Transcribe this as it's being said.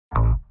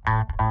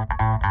Hi,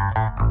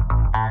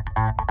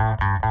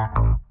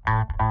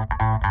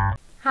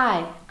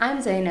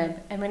 I'm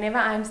Zainab, and whenever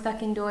I'm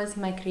stuck indoors,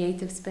 my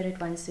creative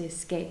spirit wants to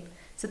escape.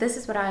 So, this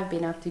is what I've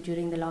been up to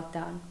during the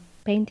lockdown.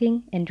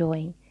 Painting and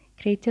drawing.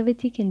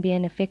 Creativity can be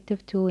an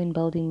effective tool in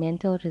building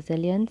mental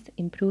resilience,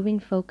 improving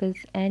focus,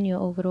 and your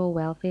overall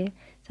welfare,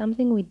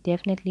 something we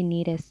definitely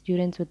need as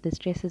students with the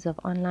stresses of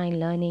online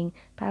learning,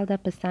 piled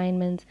up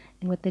assignments,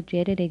 and with the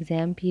dreaded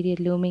exam period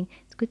looming.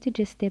 It's good to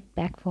just step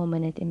back for a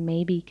minute and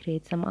maybe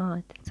create some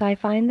art. So I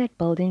find that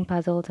building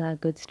puzzles are a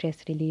good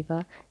stress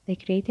reliever. They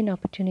create an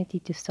opportunity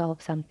to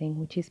solve something,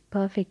 which is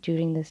perfect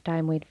during this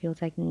time where it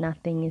feels like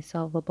nothing is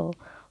solvable.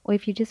 Or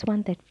if you just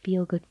want that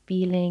feel good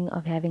feeling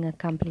of having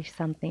accomplished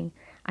something.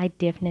 I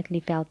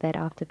definitely felt that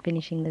after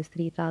finishing this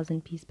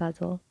 3,000 piece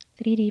puzzle.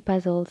 3D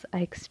puzzles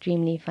are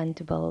extremely fun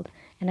to build,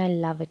 and I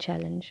love a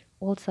challenge.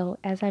 Also,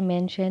 as I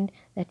mentioned,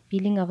 that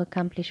feeling of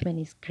accomplishment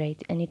is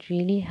great, and it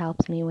really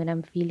helps me when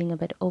I'm feeling a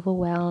bit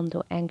overwhelmed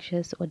or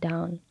anxious or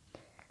down.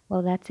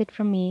 Well, that's it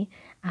from me.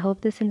 I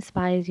hope this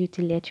inspires you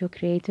to let your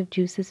creative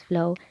juices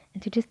flow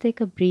and to just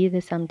take a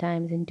breather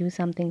sometimes and do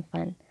something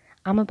fun.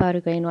 I'm about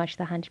to go and watch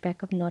The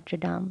Hunchback of Notre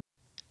Dame.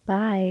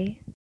 Bye.